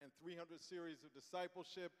300 series of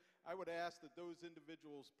discipleship. I would ask that those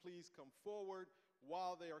individuals please come forward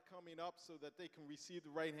while they are coming up so that they can receive the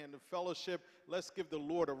right hand of fellowship. Let's give the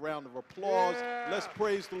Lord a round of applause. Yeah. Let's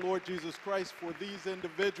praise the Lord Jesus Christ for these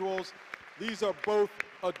individuals. These are both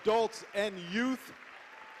adults and youth.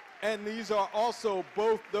 And these are also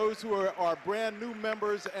both those who are brand new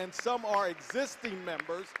members, and some are existing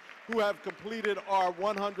members who have completed our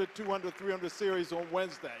 100, 200, 300 series on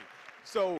Wednesday. So